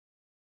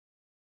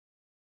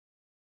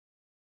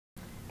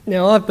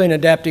Now, I've been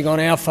adapting on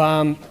our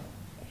farm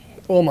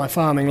all my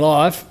farming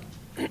life,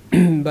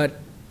 but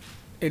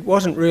it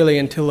wasn't really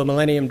until the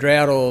Millennium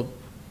Drought or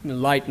the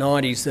late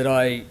 90s that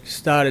I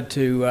started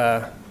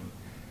to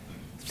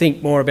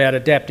think more about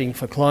adapting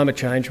for climate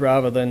change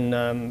rather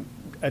than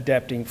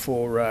adapting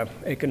for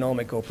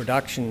economic or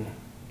production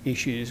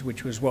issues,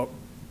 which was what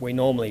we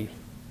normally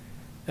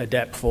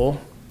adapt for.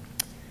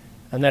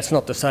 And that's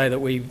not to say that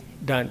we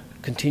don't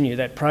continue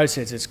that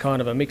process. It's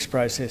kind of a mixed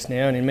process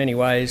now, and in many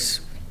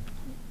ways,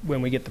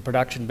 when we get the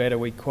production better,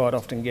 we quite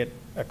often get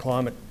a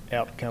climate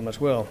outcome as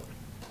well.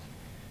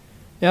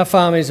 Our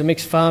farm is a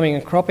mixed farming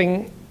and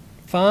cropping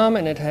farm,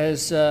 and it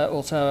has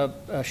also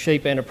a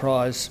sheep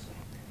enterprise.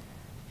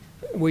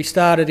 We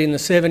started in the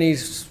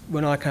 70s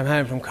when I came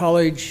home from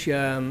college,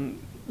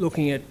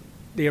 looking at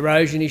the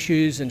erosion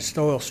issues and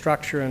soil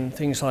structure and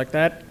things like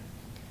that.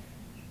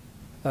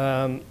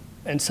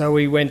 And so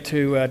we went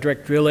to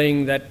direct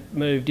drilling, that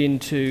moved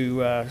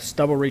into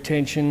stubble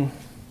retention,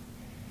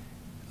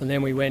 and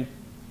then we went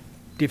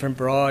different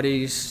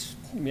varieties,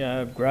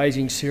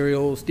 grazing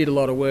cereals, did a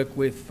lot of work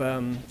with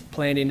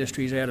plant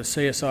industries out of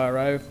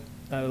CSIRO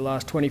over the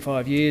last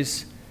 25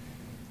 years.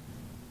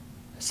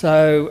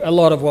 So a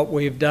lot of what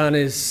we've done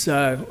is,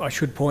 I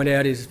should point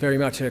out, is very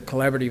much a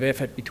collaborative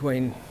effort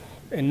between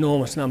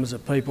enormous numbers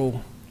of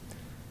people,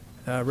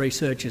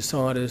 researchers,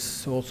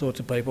 scientists, all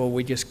sorts of people.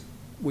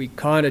 We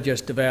kind of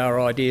just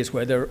devour ideas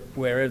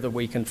wherever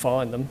we can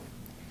find them.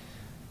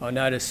 I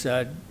notice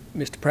Mr.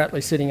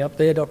 Pratley sitting up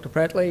there, Dr.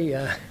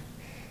 Pratley.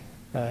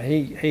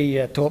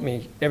 He taught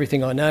me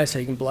everything I know, so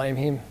you can blame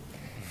him.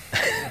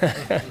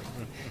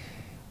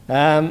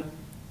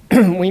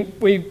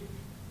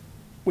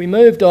 We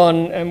moved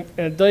on,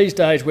 and these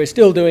days we're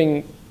still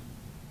doing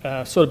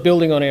sort of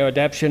building on our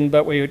adaptation,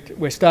 but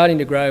we're starting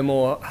to grow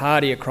more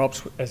hardier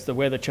crops as the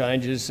weather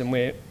changes,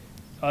 and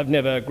I've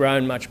never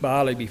grown much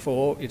barley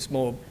before. It's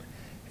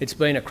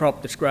been a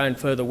crop that's grown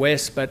further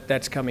west, but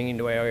that's coming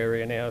into our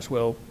area now as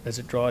well as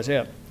it dries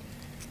out.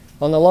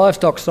 On the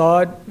livestock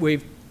side,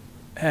 we've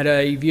had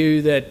a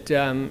view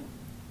that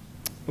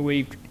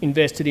we've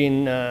invested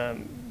in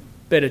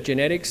better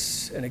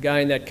genetics, and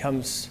again that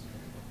comes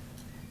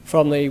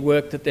from the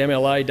work that the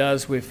MLA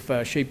does with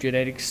sheep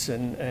genetics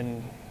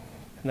and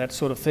that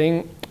sort of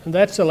thing. And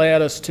that's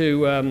allowed us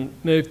to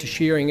move to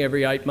shearing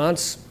every 8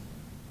 months.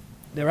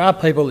 There are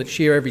people that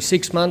shear every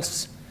 6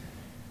 months,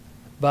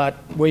 but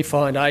we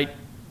find 8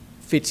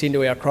 fits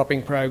into our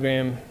cropping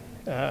program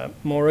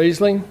more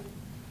easily.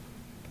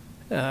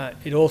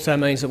 It also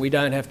means that we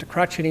don't have to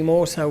crutch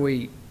anymore, so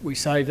we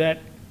save that.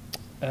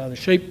 The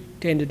sheep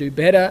tend to do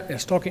better.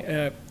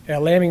 Our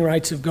lambing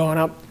rates have gone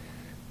up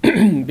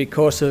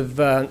because of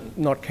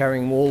not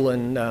carrying wool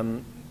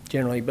and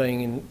generally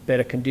being in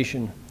better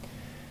condition.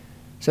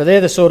 So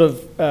they're the sort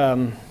of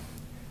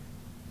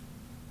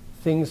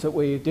things that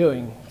we're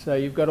doing. So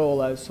you've got all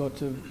those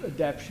sorts of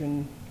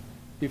adaptation,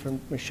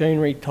 different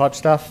machinery type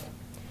stuff.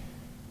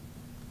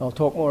 I'll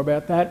talk more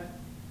about that.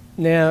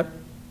 Now,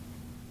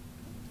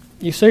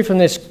 you see from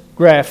this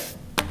graph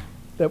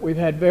that we've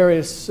had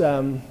various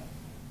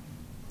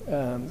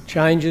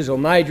changes or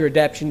major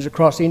adaptations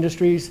across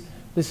industries.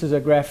 This is a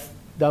graph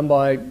done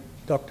by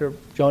Dr.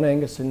 John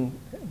Angus and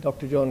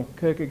Dr. John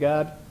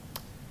Kierkegaard,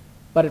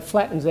 but it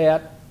flattens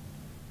out,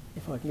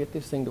 if I can get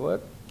this thing to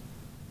work.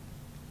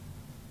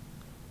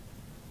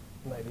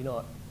 Maybe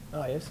not.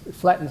 Oh yes, it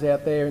flattens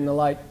out there in the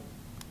late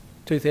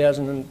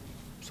 2000 and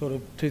sort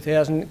of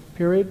 2000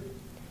 period.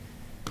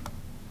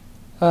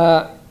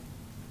 Now,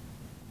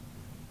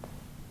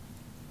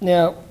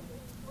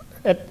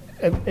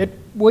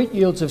 wheat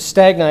yields have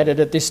stagnated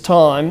at this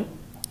time,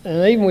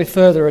 and even with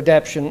further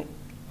adaptation,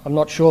 I'm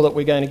not sure that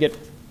we're going to get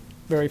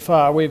very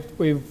far.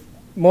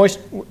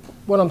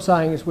 What I'm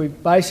saying is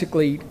we've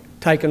basically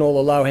taken all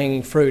the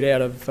low-hanging fruit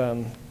out of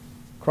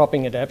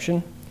cropping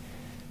adaptation.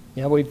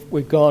 You know,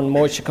 we've gone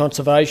moisture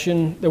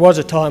conservation. There was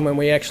a time when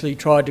we actually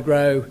tried to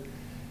grow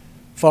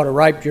fodder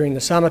rape during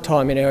the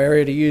summertime in our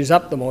area to use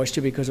up the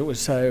moisture because it was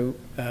so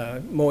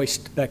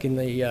moist back in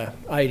the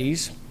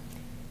 80s.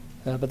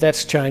 But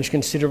that's changed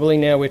considerably.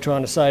 Now we're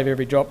trying to save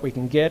every drop we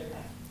can get.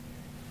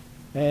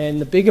 And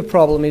the bigger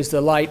problem is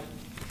the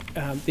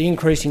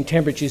increasing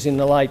temperatures in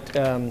the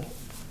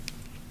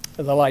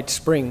late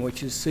spring,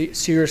 which is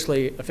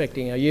seriously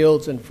affecting our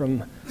yields. And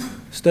from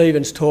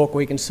Stephen's talk,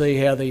 we can see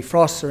how the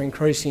frosts are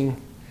increasing,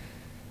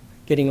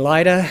 getting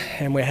later,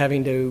 and we're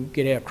having to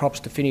get our crops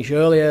to finish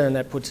earlier, and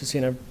that puts us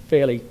in a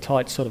fairly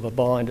tight sort of a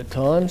bind at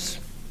times.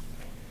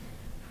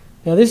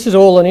 Now this is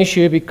all an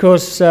issue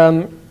because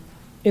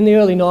in the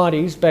early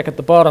 90s, back at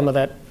the bottom of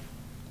that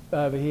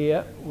over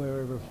here,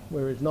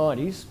 where it's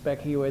 90s, back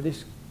here where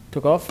this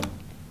took off,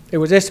 it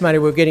was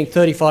estimated we were getting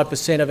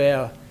 35% of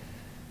our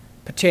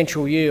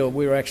potential yield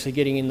we were actually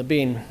getting in the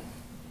bin.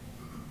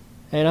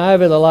 And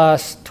over the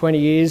last 20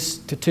 years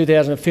to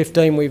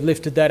 2015, we've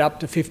lifted that up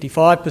to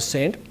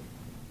 55%,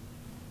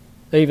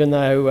 even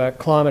though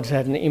climate's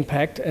had an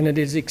impact, and it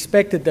is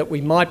expected that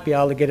we might be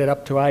able to get it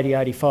up to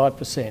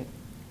 80-85%.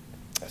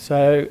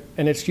 So,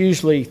 and it's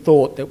usually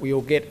thought that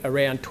we'll get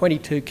around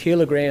 22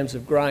 kilograms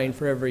of grain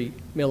for every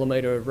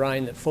millimetre of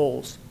rain that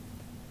falls.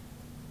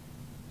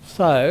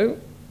 So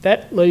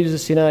that leaves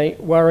us in a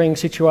worrying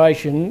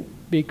situation,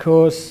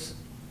 because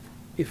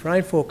if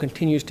rainfall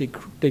continues to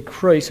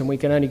decrease and we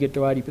can only get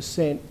to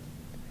 80%,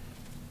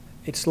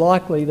 it's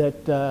likely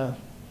that the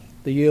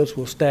yields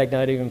will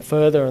stagnate even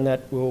further, and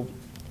that will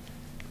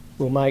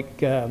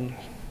make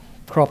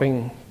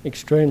cropping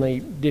extremely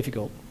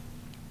difficult.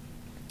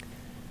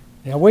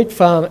 Now, wheat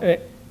farm,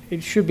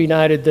 it should be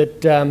noted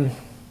that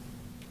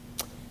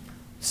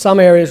some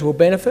areas will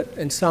benefit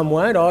and some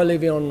won't. I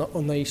live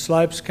on the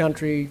slopes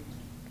country,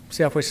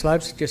 southwest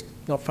slopes, just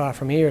not far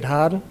from here at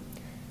Harden.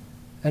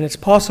 And it's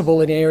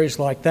possible in areas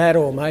like that,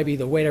 or maybe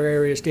the wetter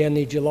areas down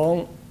near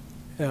Geelong,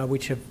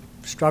 which have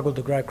struggled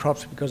to grow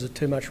crops because of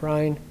too much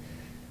rain,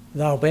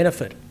 they'll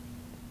benefit.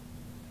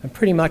 And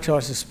pretty much I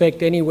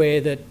suspect anywhere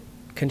that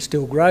can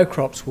still grow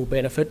crops will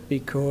benefit,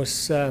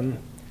 because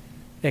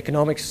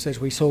economics, as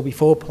we saw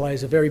before,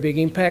 plays a very big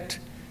impact,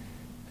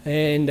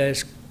 and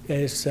as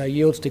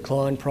yields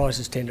decline,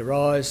 prices tend to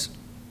rise,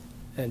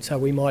 and so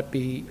we might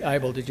be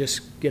able to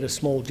just get a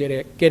small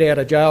get out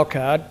of jail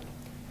card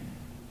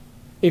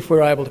if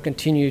we're able to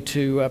continue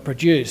to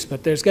produce.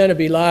 But there's going to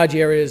be large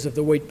areas of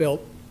the wheat belt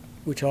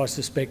which I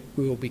suspect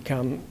will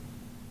become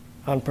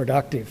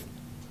unproductive.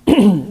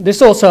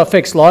 This also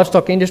affects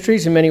livestock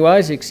industries in many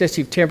ways,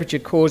 excessive temperature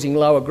causing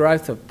lower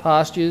growth of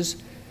pastures,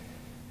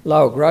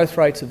 lower growth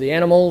rates of the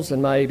animals,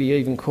 and maybe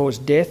even cause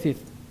death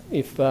if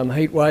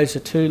heat waves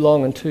are too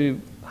long and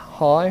too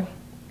high.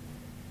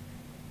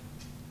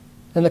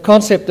 And the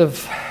concept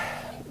of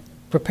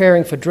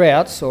preparing for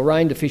droughts, or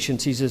rain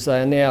deficiencies as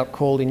they are now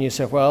called in New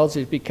South Wales,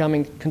 is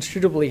becoming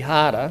considerably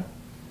harder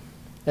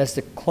as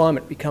the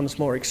climate becomes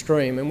more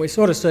extreme. And we're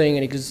sort of seeing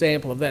an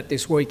example of that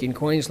this week in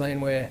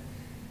Queensland, where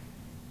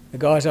the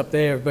guys up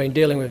there have been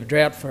dealing with a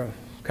drought for a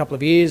couple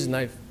of years and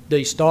they've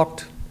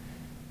destocked.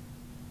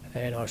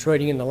 And I was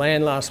reading in The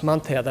Land last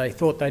month how they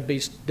thought they'd be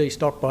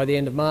destocked by the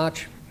end of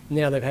March.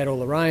 Now they've had all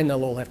the rain,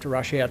 they'll all have to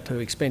rush out to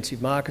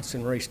expensive markets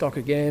and restock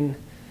again.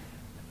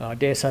 I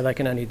dare say they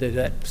can only do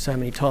that so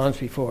many times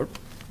before it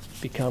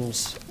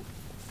becomes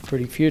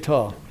pretty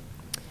futile.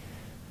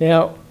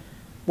 Now,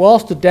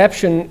 whilst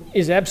adaptation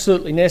is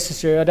absolutely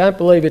necessary, I don't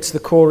believe it's the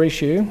core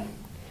issue,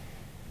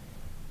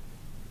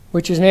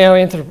 which is now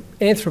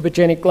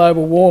anthropogenic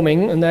global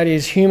warming, and that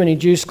is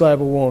human-induced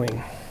global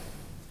warming.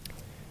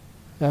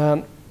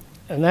 And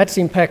that's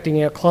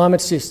impacting our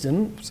climate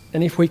systems.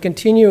 And if we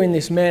continue in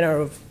this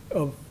manner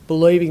of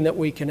believing that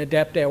we can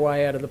adapt our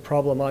way out of the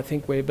problem, I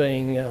think we're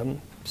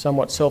being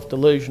somewhat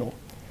self-delusional.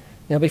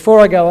 Now, before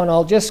I go on,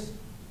 I'll just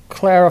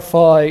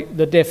clarify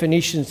the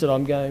definitions that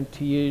I'm going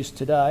to use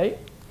today.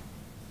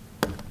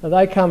 Now,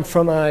 they come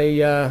from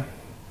a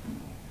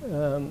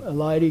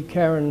lady,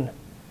 Karen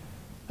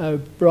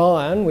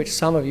O'Brien, which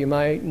some of you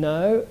may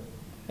know,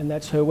 and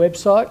that's her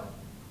website.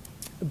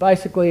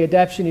 Basically,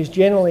 adaptation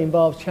generally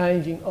involves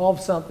changing of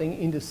something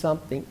into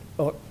something,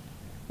 or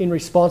in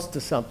response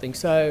to something.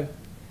 So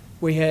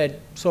we had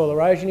soil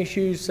erosion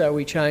issues, so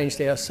we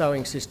changed our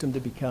sowing system to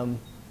become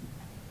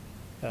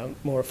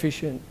more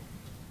efficient.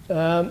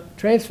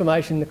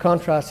 Transformation, the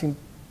contrast,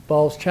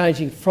 involves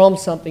changing from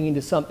something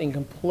into something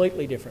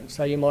completely different.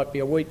 So you might be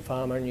a wheat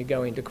farmer and you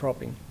go into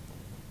cropping,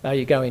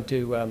 you go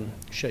into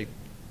sheep.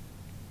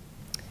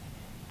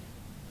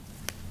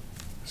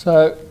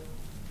 So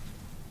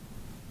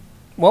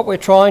what we're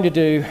trying to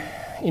do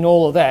in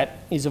all of that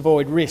is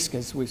avoid risk,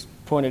 as was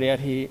pointed out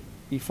here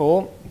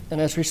before. And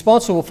as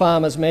responsible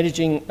farmers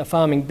managing a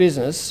farming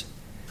business,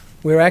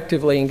 we're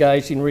actively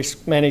engaged in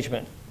risk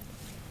management.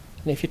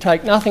 And if you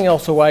take nothing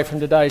else away from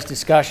today's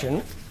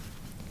discussion,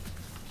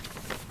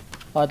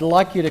 I'd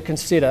like you to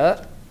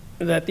consider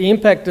that the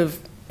impact of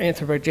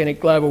anthropogenic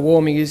global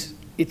warming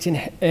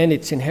and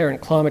its inherent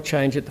climate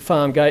change at the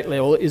farm gate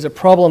level is a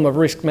problem of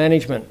risk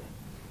management.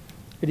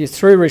 It is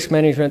through risk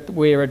management that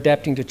we are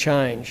adapting to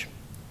change.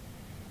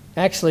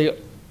 Actually,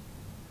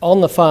 on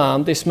the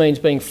farm, this means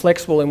being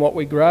flexible in what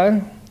we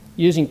grow,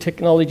 using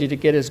technology to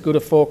get as good a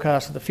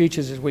forecast of the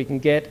futures as we can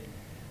get,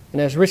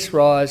 and as risks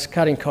rise,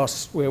 cutting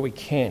costs where we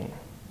can.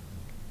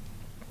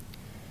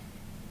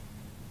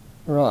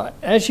 Right,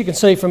 as you can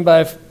see from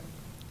both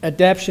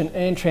adaptation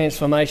and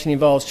transformation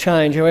involves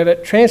change. However,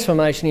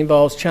 transformation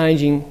involves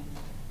changing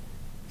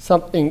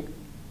something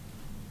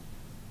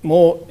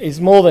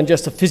is more than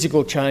just a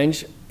physical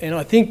change, and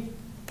I think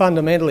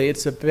fundamentally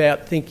it's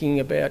about thinking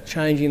about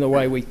changing the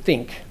way we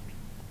think.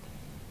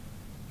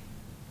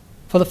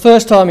 For the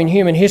first time in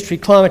human history,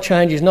 climate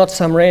change is not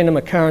some random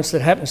occurrence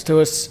that happens to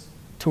us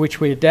to which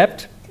we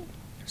adapt,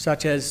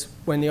 such as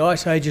when the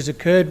ice ages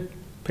occurred,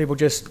 people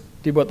just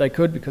did what they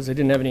could because they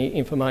didn't have any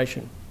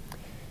information.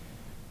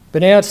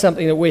 But now it's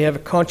something that we have a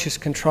conscious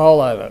control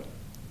over.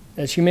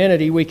 As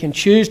humanity, we can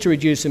choose to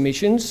reduce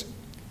emissions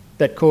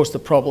that cause the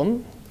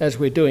problem, as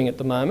we're doing at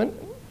the moment,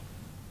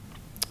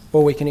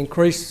 or we can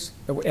increase,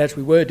 as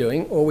we were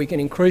doing, or we can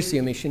increase the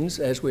emissions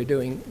as we're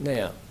doing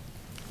now.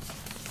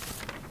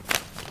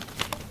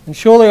 And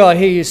surely I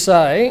hear you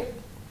say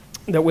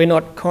that we're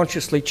not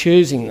consciously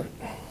choosing them?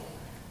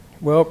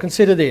 Well,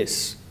 consider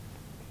this.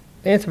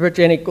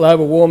 Anthropogenic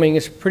global warming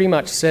is pretty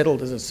much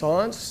settled as a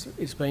science.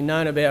 It's been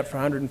known about for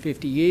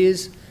 150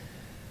 years,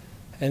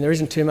 and there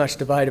isn't too much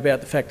debate about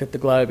the fact that the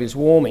globe is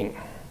warming.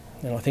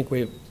 And I think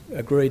we've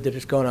agreed that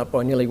it's gone up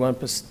by nearly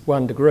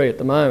 1 degree at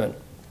the moment.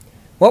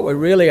 What we're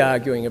really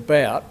arguing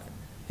about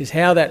is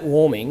how that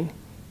warming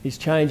is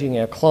changing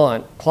our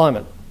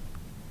climate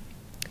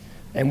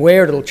and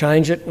where it'll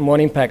change it and what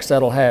impacts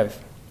that'll have.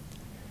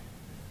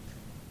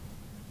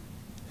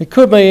 It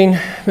could mean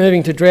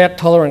moving to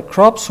drought-tolerant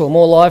crops or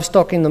more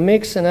livestock in the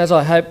mix, and as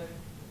I hope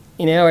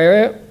in our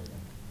area,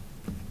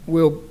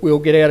 we'll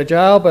get out of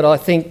jail, but I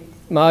think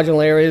marginal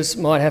areas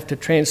might have to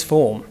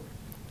transform.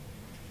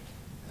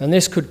 And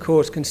this could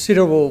cause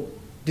considerable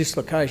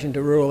dislocation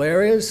to rural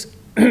areas.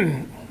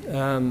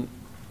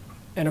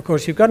 And of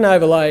course, you've got an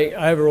overlay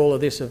over all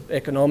of this of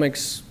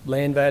economics,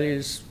 land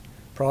values,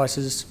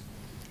 prices.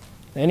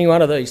 Any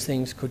one of these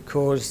things could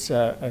cause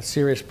a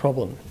serious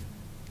problem.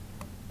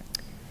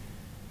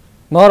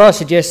 Might I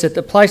suggest that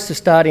the place to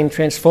start in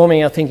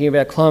transforming our thinking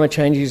about climate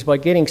change is by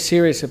getting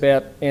serious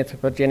about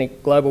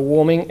anthropogenic global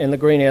warming and the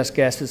greenhouse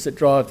gases that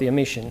drive the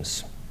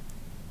emissions.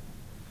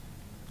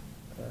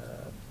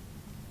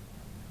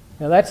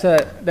 Now that's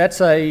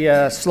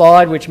a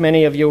slide which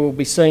many of you will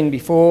be seeing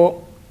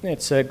before.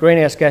 It's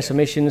greenhouse gas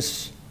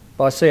emissions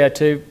by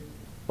CO2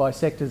 by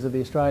sectors of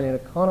the Australian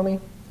economy.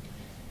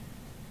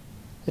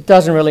 It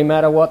doesn't really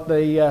matter what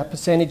the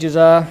percentages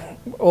are,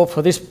 or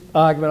for this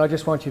argument I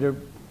just want you to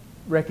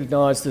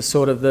recognise the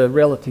sort of the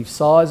relative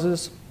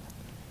sizes.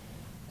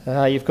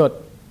 You've got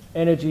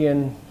energy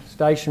and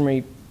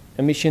stationary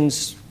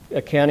emissions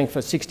accounting for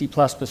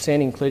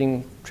 60+%,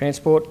 including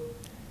transport,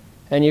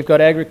 and you've got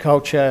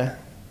agriculture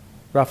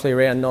roughly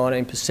around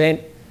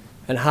 19%,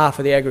 and half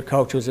of the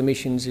agriculture's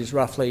emissions is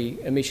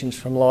roughly emissions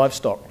from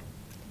livestock.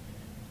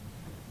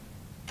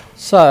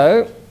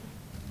 So,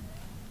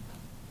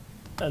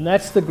 and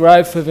that's the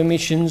growth of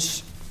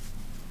emissions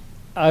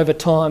over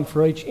time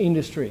for each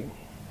industry.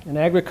 And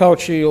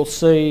agriculture, you'll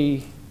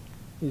see,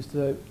 is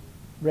the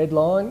red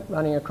line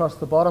running across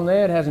the bottom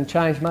there. It hasn't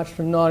changed much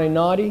from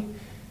 1990.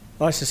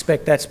 I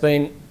suspect that's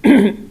been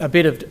a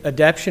bit of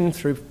adaptation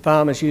through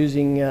farmers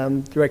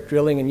using direct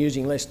drilling and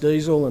using less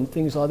diesel and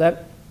things like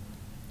that.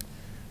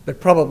 But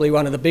probably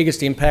one of the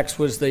biggest impacts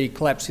was the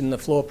collapse in the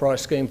floor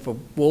price scheme for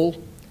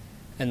wool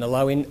and the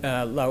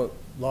low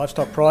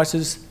livestock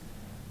prices.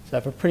 So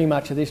for pretty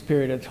much of this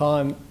period of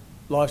time,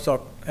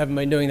 livestock haven't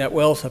been doing that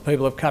well, so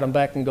people have cut them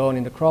back and gone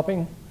into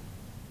cropping.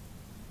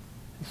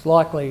 It's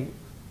likely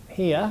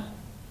here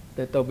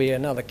that there'll be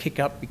another kick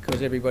up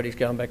because everybody's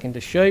going back into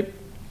sheep.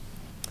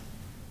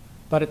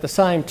 But at the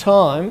same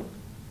time,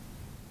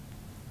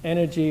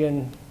 energy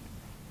and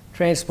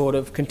transport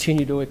have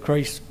continued to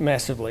increase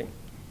massively.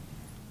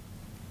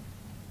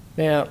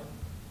 Now,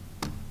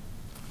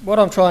 what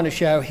I'm trying to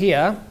show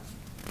here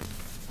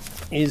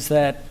is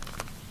that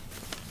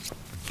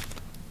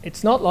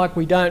it's not like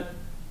we don't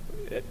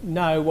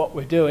know what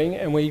we're doing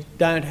and we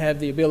don't have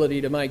the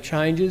ability to make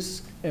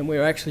changes, and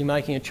we're actually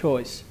making a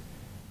choice.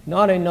 In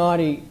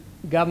 1990,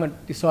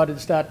 government decided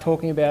to start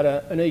talking about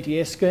an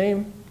ETS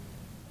scheme,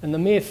 and the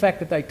mere fact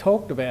that they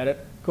talked about it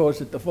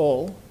caused it to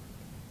fall.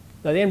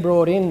 They then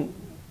brought in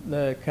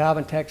the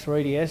carbon tax for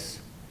ETS,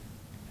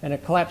 and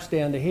it collapsed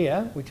down to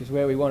here, which is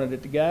where we wanted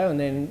it to go, and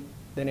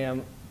then our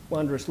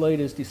wondrous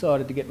leaders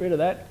decided to get rid of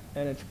that,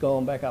 and it's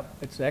gone back up.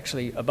 It's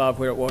actually above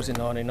where it was in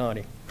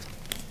 1990.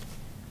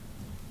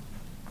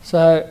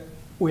 So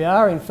we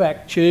are in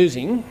fact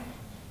choosing,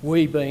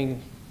 we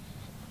being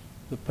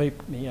the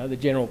people, you know, the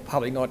general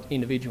public, not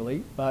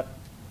individually, but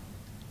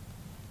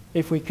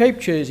if we keep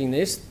choosing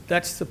this,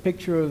 that's the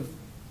picture of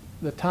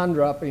the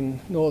tundra up in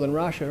northern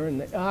Russia and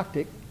the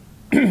Arctic.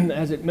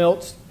 As it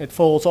melts, it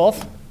falls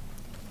off.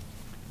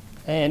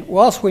 And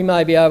whilst we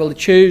may be able to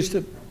choose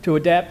to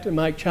adapt and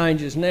make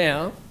changes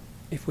now,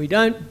 if we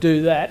don't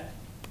do that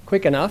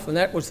quick enough, and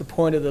that was the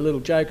point of the little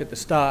joke at the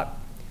start,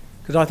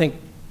 because I think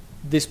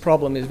this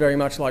problem is very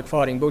much like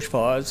fighting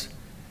bushfires.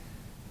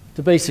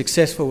 To be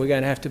successful, we're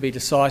going to have to be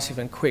decisive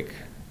and quick.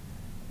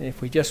 And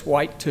if we just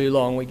wait too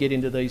long, we get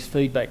into these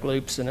feedback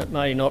loops, and it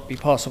may not be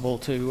possible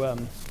to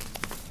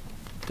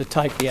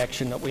take the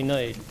action that we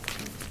need.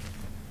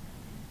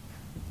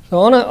 So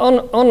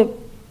on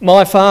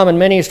my farm and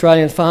many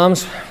Australian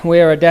farms,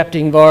 we're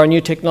adapting via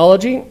new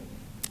technology,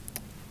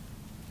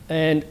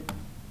 and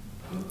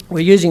we're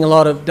using a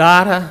lot of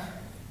data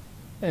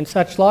and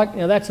such like.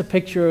 Now that's a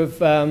picture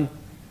of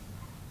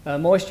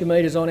moisture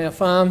meters on our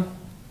farm.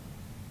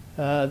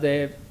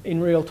 They're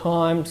in real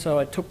time, so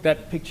I took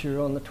that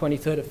picture on the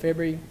 23rd of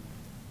February.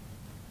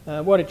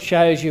 What it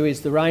shows you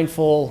is the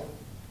rainfall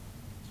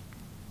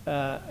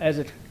as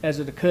it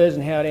occurs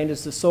and how it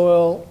enters the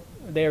soil.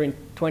 They're in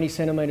 20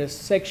 centimetre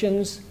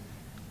sections.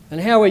 And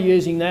how we're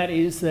using that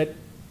is that,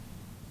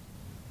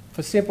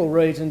 for simple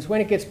reasons, when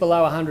it gets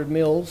below 100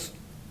 mils,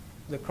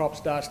 the crop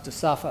starts to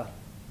suffer.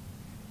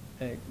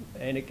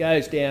 And it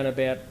goes down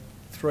about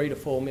 3 to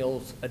 4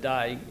 mils a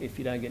day if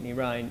you don't get any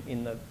rain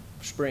in the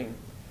spring.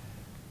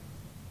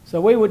 So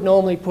we would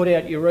normally put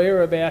out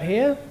urea about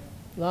here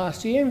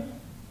last year,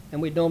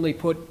 and we'd normally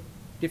put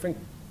different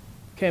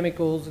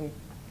chemicals and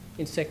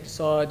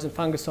insecticides and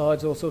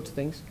fungicides, all sorts of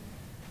things.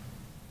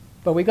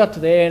 But we got to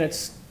there and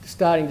it's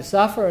starting to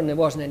suffer and there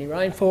wasn't any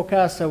rain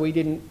forecast, so we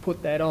didn't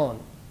put that on.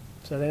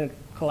 So then it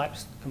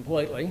collapsed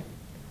completely.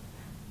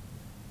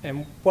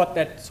 And what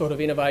that sort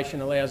of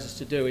innovation allows us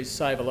to do is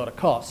save a lot of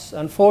costs.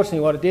 Unfortunately,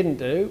 what it didn't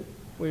do,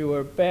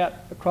 the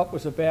crop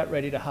was about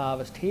ready to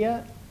harvest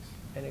here,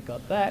 and it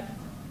got that,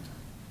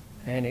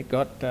 and it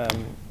got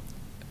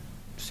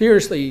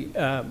seriously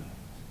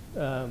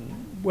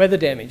weather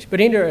damage. But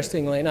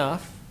interestingly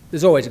enough,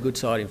 there's always a good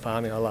side in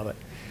farming, I love it.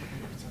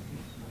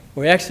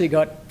 We actually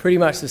got pretty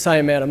much the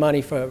same amount of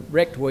money for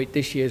wrecked wheat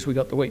this year as we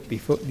got the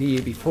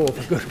year before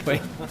for good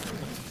wheat.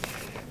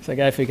 So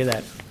go figure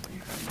that.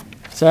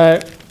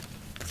 So,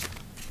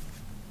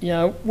 you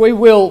know, we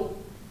will,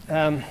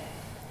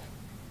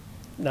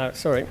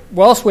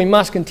 whilst we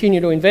must continue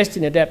to invest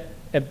in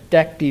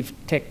adaptive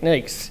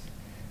techniques,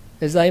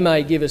 as they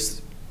may give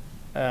us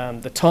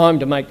the time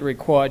to make the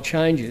required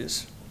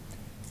changes,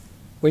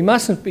 we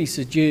mustn't be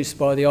seduced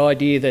by the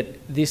idea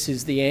that this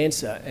is the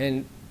answer.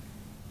 And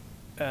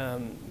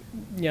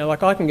you know,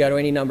 like I can go to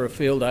any number of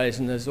field days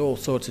and there's all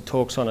sorts of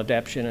talks on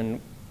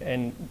adaptation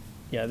and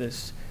you know,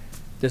 there's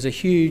a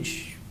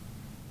huge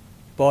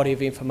body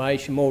of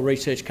information, more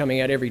research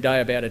coming out every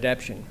day about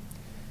adaptation.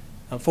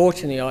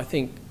 Unfortunately, I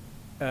think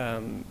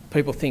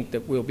people think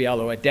that we'll be able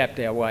to adapt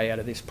our way out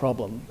of this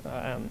problem.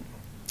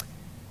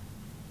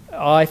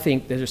 I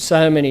think there are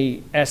so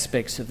many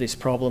aspects of this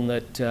problem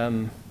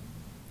that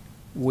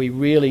we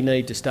really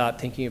need to start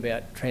thinking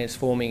about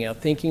transforming our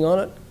thinking on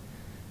it.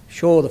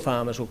 Sure, the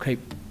farmers will keep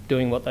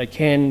doing what they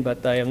can,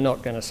 but they are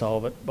not going to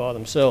solve it by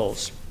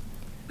themselves.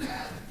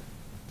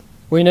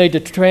 We need to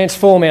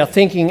transform our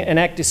thinking and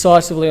act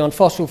decisively on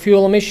fossil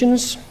fuel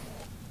emissions.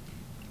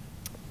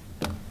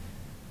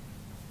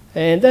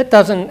 And that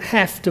doesn't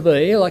have to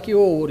be, like you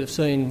all would have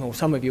seen, or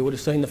some of you would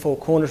have seen the Four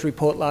Corners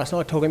report last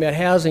night talking about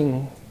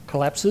housing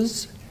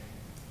collapses.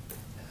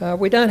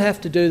 We don't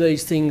have to do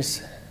these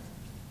things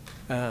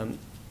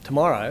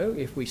tomorrow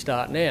if we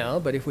start now,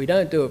 but if we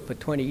don't do it for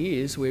 20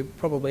 years, we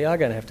probably are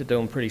going to have to do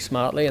them pretty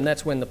smartly, and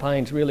that's when the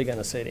pain's really going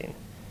to set in.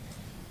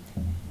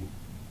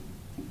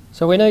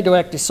 So we need to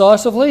act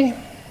decisively,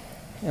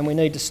 and we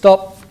need to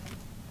stop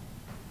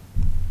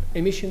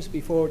emissions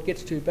before it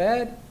gets too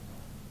bad.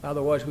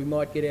 Otherwise, we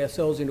might get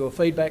ourselves into a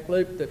feedback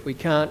loop that we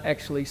can't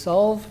actually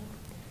solve.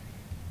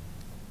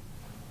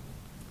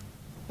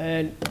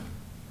 And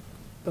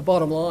the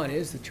bottom line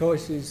is the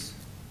choice is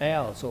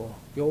ours or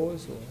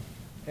yours or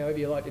however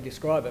you like to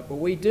describe it. But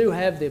we do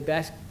have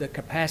the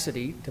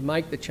capacity to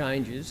make the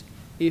changes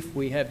if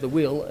we have the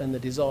will and the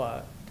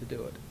desire to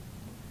do it.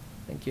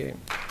 Thank you.